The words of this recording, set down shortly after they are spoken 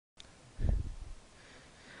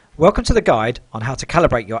Welcome to the guide on how to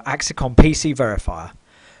calibrate your Axicon PC verifier.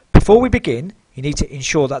 Before we begin, you need to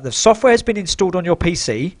ensure that the software has been installed on your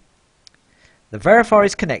PC, the verifier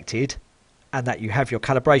is connected, and that you have your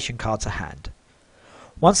calibration card to hand.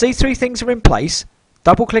 Once these three things are in place,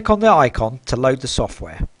 double click on the icon to load the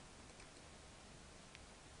software.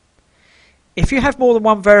 If you have more than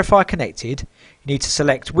one verifier connected, you need to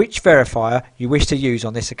select which verifier you wish to use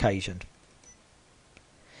on this occasion.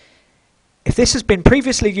 If this has been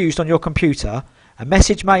previously used on your computer, a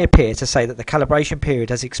message may appear to say that the calibration period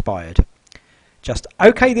has expired. Just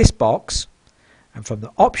OK this box, and from the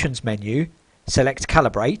Options menu, select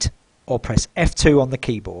Calibrate or press F2 on the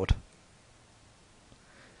keyboard.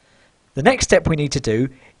 The next step we need to do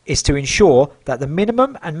is to ensure that the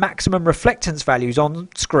minimum and maximum reflectance values on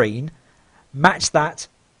screen match that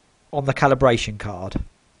on the calibration card.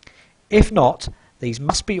 If not, these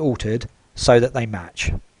must be altered so that they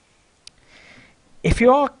match. If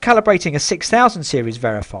you are calibrating a 6000 series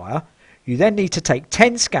verifier, you then need to take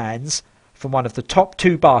 10 scans from one of the top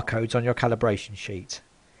two barcodes on your calibration sheet.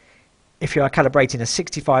 If you are calibrating a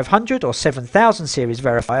 6500 or 7000 series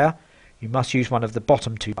verifier, you must use one of the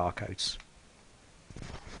bottom two barcodes.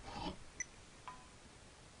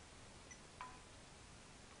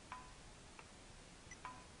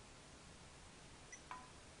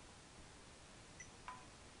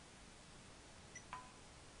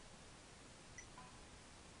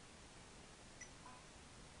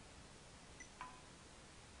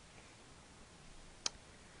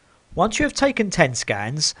 Once you have taken 10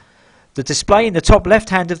 scans, the display in the top left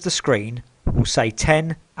hand of the screen will say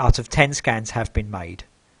 10 out of 10 scans have been made.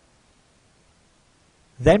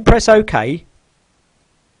 Then press OK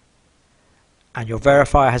and your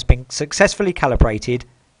verifier has been successfully calibrated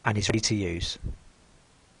and is ready to use.